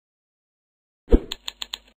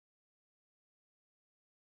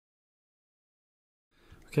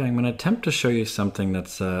Okay, I'm going to attempt to show you something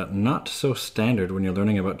that's not so standard when you're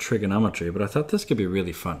learning about trigonometry, but I thought this could be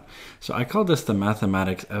really fun. So I call this the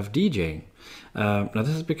mathematics of DJing. Now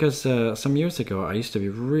this is because some years ago I used to be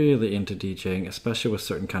really into DJing, especially with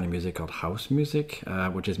certain kind of music called house music,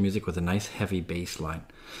 which is music with a nice heavy bass line.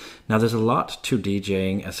 Now there's a lot to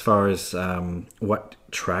DJing as far as what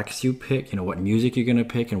tracks you pick, what music you're going to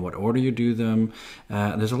pick and what order you do them.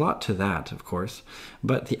 There's a lot to that, of course,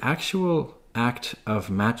 but the actual act of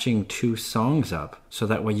matching two songs up so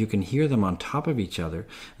that way you can hear them on top of each other,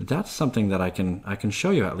 that's something that I can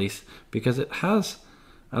show you, at least because it has,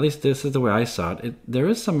 at least this is the way I saw it, there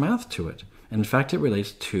is some math to it. In fact, it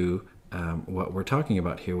relates to what we're talking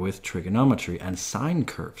about here with trigonometry and sine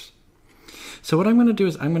curves. So what I'm going to do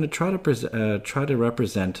is I'm going to try to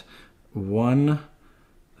represent one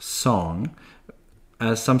song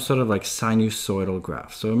as some sort of like sinusoidal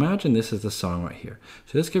graph. So imagine this is the song right here.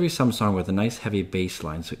 So this could be some song with a nice heavy bass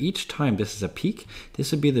line. So each time this is a peak, this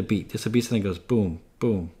would be the beat. This would be something that goes boom,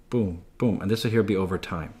 boom, boom, boom. And this right here would be over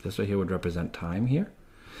time. This right here would represent time here.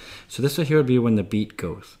 So this right here would be when the beat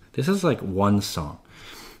goes. This is like one song.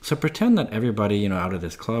 So pretend that everybody, out of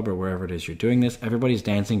this club or wherever it is you're doing this, everybody's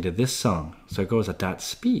dancing to this song. So it goes at that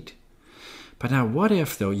speed. But now what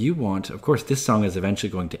if, though, you want, of course, this song is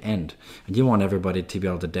eventually going to end, and you want everybody to be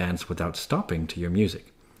able to dance without stopping to your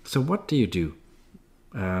music. So what do you do?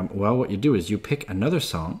 Well, what you do is you pick another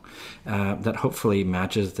song that hopefully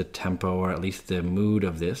matches the tempo or at least the mood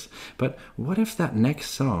of this. But what if that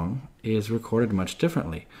next song is recorded much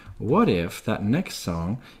differently? What if that next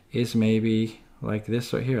song is maybe like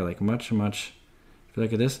this right here, like much, if you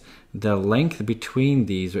look at this, the length between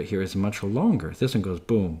these right here is much longer. This one goes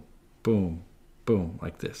boom, boom, boom,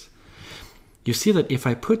 like this. You see that if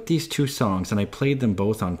I put these two songs and I played them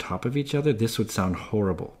both on top of each other, this would sound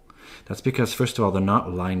horrible. That's because, first of all, they're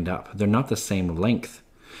not lined up. They're not the same length.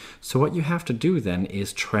 So what you have to do then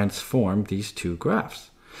is transform these two graphs.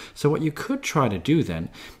 So what you could try to do then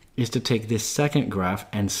is to take this second graph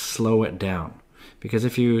and slow it down. Because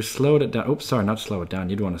if you slowed it down, oops, sorry, not slow it down,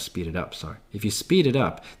 you'd want to speed it up, sorry. If you speed it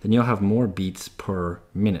up, then you'll have more beats per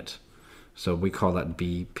minute. So we call that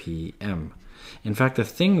BPM. In fact, the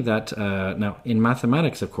thing that, now in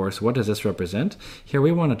mathematics, of course, what does this represent? Here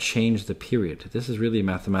we want to change the period. This is really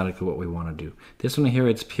mathematically what we want to do. This one here,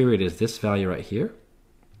 its period is this value right here.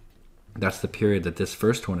 That's the period that this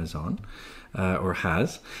first one is on, or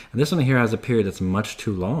has. And this one here has a period that's much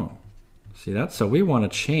too long. See that? So we want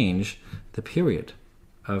to change the period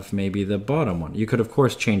of maybe the bottom one. You could, of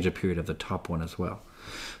course, change the period of the top one as well.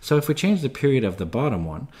 So if we change the period of the bottom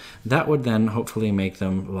one, that would then hopefully make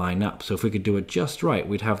them line up. So if we could do it just right,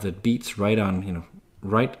 we'd have the beats right on,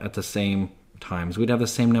 right at the same times. We'd have the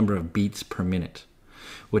same number of beats per minute,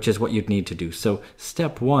 which is what you'd need to do. So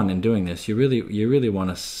step one in doing this, you really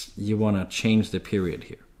want to change the period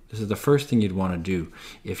here. This is the first thing you'd want to do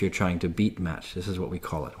if you're trying to beat match. This is what we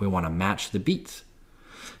call it. We want to match the beats.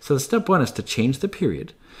 So the step one is to change the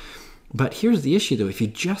period. But here's the issue, though. If you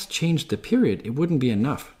just changed the period, it wouldn't be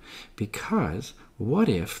enough. Because what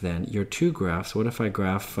if then your two graphs, what if I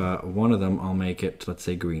graph one of them, I'll make it, let's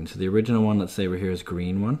say, green. So the original one, let's say over here is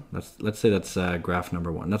green one. Let's say that's graph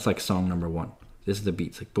number one. That's like song number one. This is the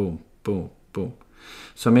beats, like boom, boom, boom.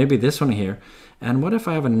 So maybe this one here. And what if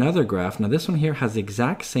I have another graph? Now this one here has the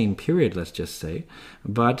exact same period, let's just say.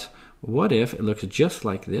 But what if it looks just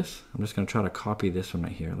like this? I'm just going to try to copy this one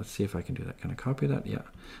right here. Let's see if I can do that. Can I copy that? Yeah.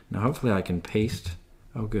 Now hopefully I can paste.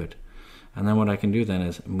 Oh, good. And then what I can do then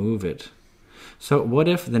is move it. So what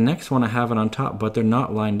if the next one I have it on top, but they're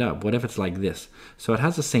not lined up? What if it's like this? So it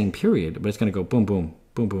has the same period, but it's going to go boom, boom,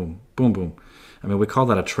 boom, boom, boom, boom. I mean, we call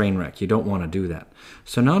that a train wreck. You don't want to do that.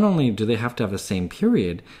 So not only do they have to have the same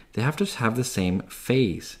period, they have to have the same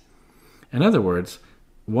phase. In other words,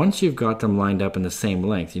 once you've got them lined up in the same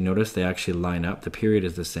length, you notice they actually line up. The period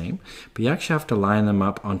is the same, but you actually have to line them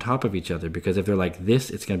up on top of each other, because if they're like this,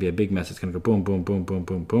 it's going to be a big mess. It's going to go boom, boom, boom, boom,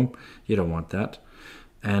 boom, boom. You don't want that.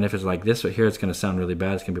 And if it's like this right here, it's going to sound really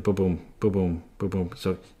bad. It's going to be boom, boom, boom, boom, boom, boom.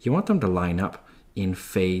 So you want them to line up in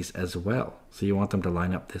phase as well. So you want them to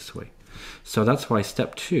line up this way. So that's why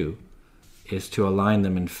step two is to align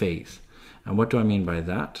them in phase. And what do I mean by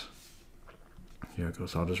that? Here it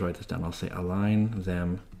goes. I'll just write this down. I'll say align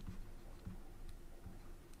them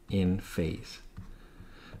in phase.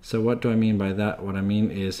 So what do I mean by that? What I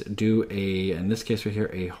mean is do in this case right here,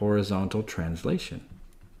 a horizontal translation.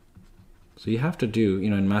 So you have to do,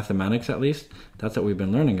 in mathematics at least, that's what we've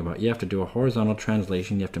been learning about. You have to do a horizontal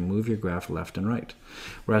translation. You have to move your graph left and right.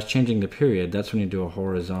 Whereas changing the period, that's when you do a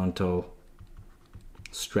horizontal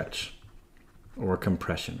stretch or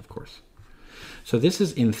compression, of course. So this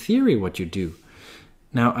is in theory what you do.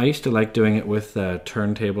 Now, I used to like doing it with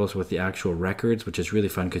turntables with the actual records, which is really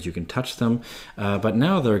fun because you can touch them. But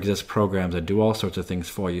now there exist programs that do all sorts of things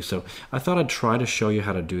for you. So I thought I'd try to show you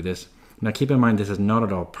how to do this. Now, keep in mind, this is not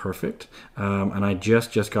at all perfect. And I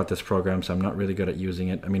just got this program, so I'm not really good at using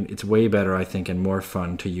it. I mean, it's way better, I think, and more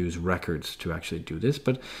fun to use records to actually do this.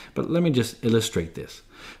 But let me just illustrate this.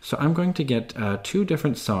 So I'm going to get 2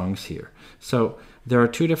 different songs here. So there are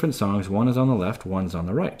 2 different songs. One is on the left, one's on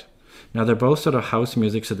the right. Now they're both sort of house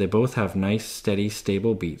music, so they both have nice, steady,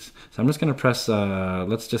 stable beats. So I'm just going to press,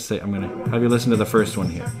 let's just say, I'm going to have you listen to the first one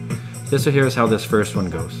here. This here is how this first one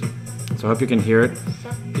goes. So I hope you can hear it.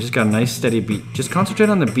 You just got a nice, steady beat. Just concentrate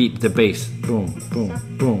on the beat, the bass. Boom,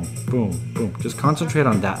 boom, boom, boom, boom. Just concentrate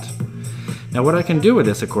on that. Now what I can do with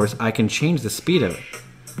this, of course, I can change the speed of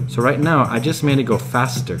it. So right now, I just made it go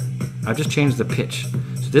faster. I've just changed the pitch.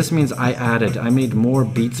 So this means I made more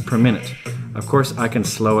beats per minute. Of course, I can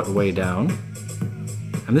slow it way down.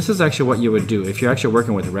 And this is actually what you would do. If you're actually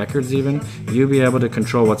working with records even, you'll be able to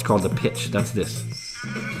control what's called the pitch. That's this.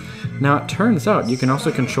 Now, it turns out you can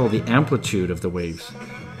also control the amplitude of the waves.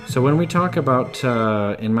 So when we talk about,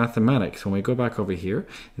 in mathematics, when we go back over here,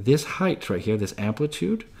 this height right here, this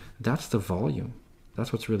amplitude, that's the volume.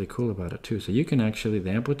 That's what's really cool about it too. So you can actually, the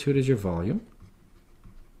amplitude is your volume.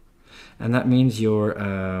 And that means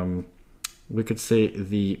your, we could say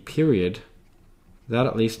the period, that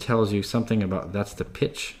at least tells you something about, that's the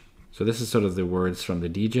pitch. So this is sort of the words from the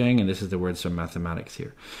DJing, and this is the words from mathematics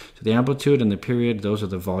here. So the amplitude and the period, those are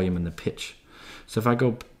the volume and the pitch. So if I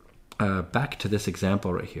go back to this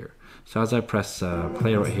example right here, so as I press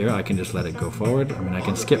play right here, I can just let it go forward. I mean, I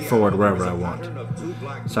can skip forward wherever I want.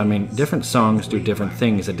 So I mean, different songs do different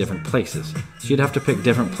things at different places. So you'd have to pick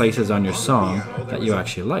different places on your song that you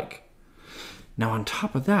actually like. Now on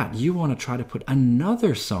top of that, you want to try to put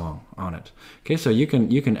another song on it. Okay, so you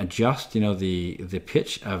can adjust, you know, the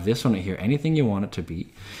pitch of this one right here, anything you want it to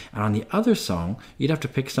be. And on the other song, you'd have to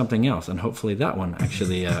pick something else, and hopefully that one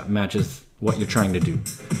actually matches what you're trying to do.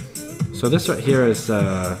 So this right here is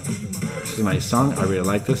this is my song. I really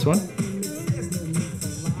like this one.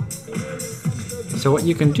 So what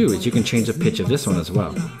you can do is you can change the pitch of this one as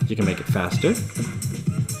well. You can make it faster.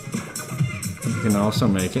 You can also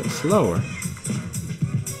make it slower.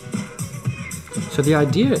 So the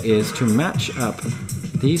idea is to match up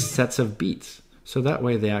these sets of beats, so that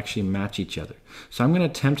way they actually match each other. So I'm going to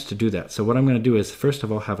attempt to do that. So what I'm going to do is, first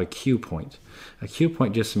of all, have a cue point. A cue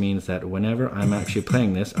point just means that whenever I'm actually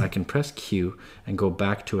playing this, I can press Q and go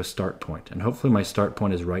back to a start point. And hopefully my start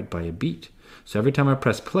point is right by a beat. So every time I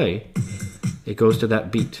press play, it goes to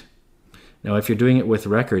that beat. Now, if you're doing it with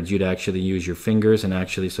records, you'd actually use your fingers and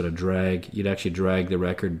actually sort of drag. You'd actually drag the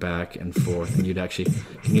record back and forth, and you'd actually,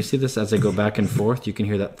 can you see this as I go back and forth? You can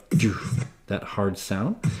hear that hard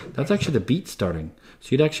sound. That's actually the beat starting. So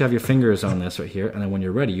you'd actually have your fingers on this right here, and then when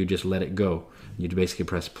you're ready, you just let it go. You'd basically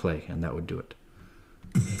press play, and that would do it.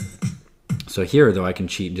 So here, though, I can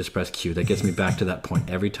cheat and just press Q. That gets me back to that point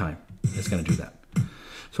every time. It's going to do that.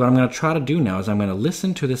 So what I'm going to try to do now is I'm going to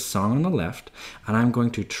listen to this song on the left, and I'm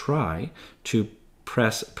going to try to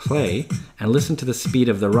press play and listen to the speed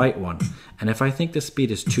of the right one. And if I think the speed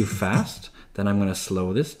is too fast, then I'm going to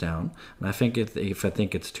slow this down. And I think if I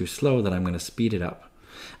think it's too slow, then I'm going to speed it up.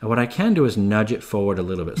 And what I can do is nudge it forward a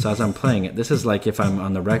little bit. So as I'm playing it, this is like if I'm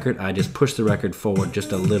on the record, I just push the record forward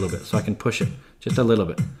just a little bit. So I can push it just a little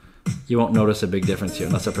bit. You won't notice a big difference here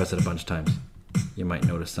unless I press it a bunch of times. You might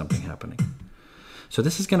notice something happening. So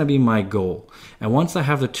this is going to be my goal. And once I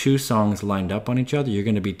have the 2 songs lined up on each other, you're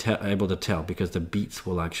going to be able to tell because the beats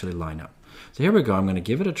will actually line up. So here we go. I'm going to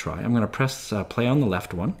give it a try. I'm going to press play on the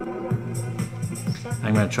left one.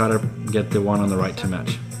 I'm going to try to get the one on the right to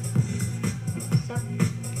match.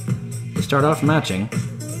 They start off matching,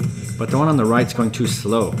 but the one on the right's going too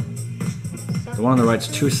slow. The one on the right's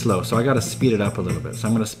too slow, so I got to speed it up a little bit. So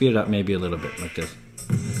I'm going to speed it up maybe a little bit like this.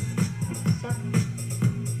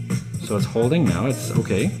 So it's holding now, it's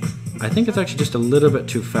okay. I think it's actually just a little bit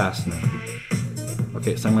too fast now.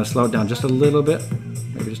 Okay, so I'm going to slow it down just a little bit.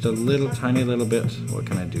 Maybe just a little, tiny little bit. What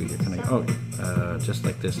can I do here? Can I, just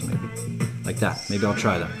like this maybe. Like that. Maybe I'll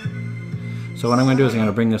try that. So what I'm going to do is I'm going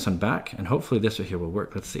to bring this one back, and hopefully this right here will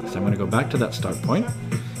work. Let's see. So I'm going to go back to that start point.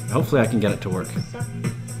 Hopefully I can get it to work.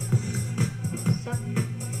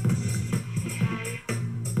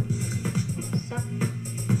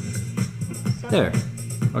 There.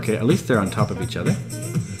 Okay, at least they're on top of each other.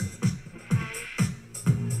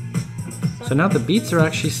 So now the beats are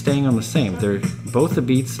actually staying on the same. Both the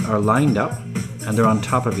beats are lined up and they're on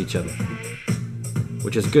top of each other,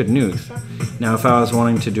 which is good news. Now if I was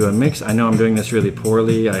wanting to do a mix, I know I'm doing this really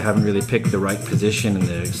poorly, I haven't really picked the right position in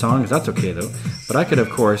the songs, that's okay though. But I could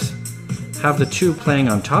of course have the two playing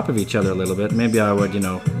on top of each other a little bit. Maybe I would,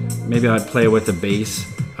 maybe I'd play with the bass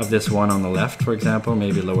of this one on the left, for example,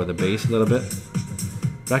 maybe lower the bass a little bit.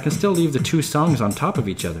 But I can still leave the two songs on top of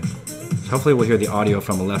each other. So hopefully we'll hear the audio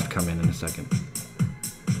from the left come in a second.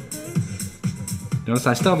 Notice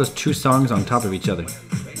I still have those two songs on top of each other.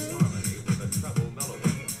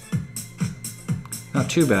 Not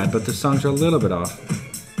too bad, but the songs are a little bit off.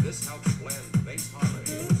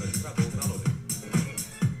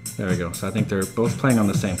 There we go. So I think they're both playing on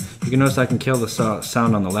the same. You can notice I can kill the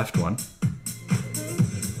sound on the left one.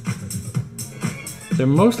 They're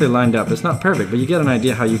mostly lined up. It's not perfect, but you get an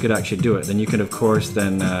idea how you could actually do it. Then you could, of course,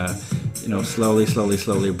 then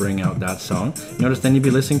slowly bring out that song. Notice then you'd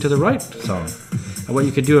be listening to the right song. And what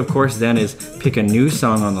you could do, of course, then is pick a new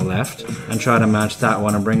song on the left and try to match that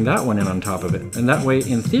one and bring that one in on top of it. And that way,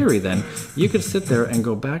 in theory, then, you could sit there and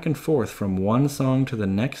go back and forth from one song to the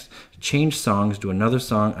next, change songs, do another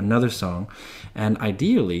song, and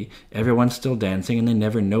ideally, everyone's still dancing and they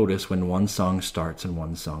never notice when one song starts and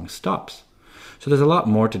one song stops. So there's a lot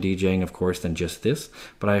more to DJing, of course, than just this,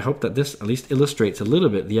 but I hope that this at least illustrates a little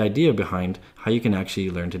bit the idea behind how you can actually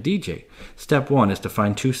learn to DJ. Step one is to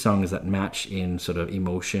find two songs that match in sort of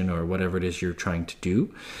emotion or whatever it is you're trying to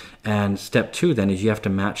do. And step two then is you have to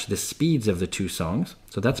match the speeds of the two songs.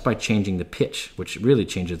 So that's by changing the pitch, which really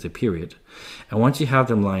changes the period. And once you have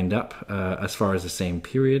them lined up as far as the same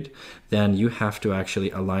period, then you have to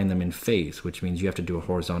actually align them in phase, which means you have to do a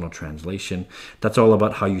horizontal translation. That's all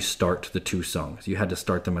about how you start the two songs. You had to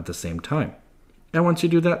start them at the same time. And once you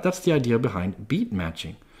do that, that's the idea behind beat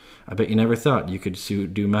matching. I bet you never thought you could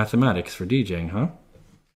do mathematics for DJing, huh?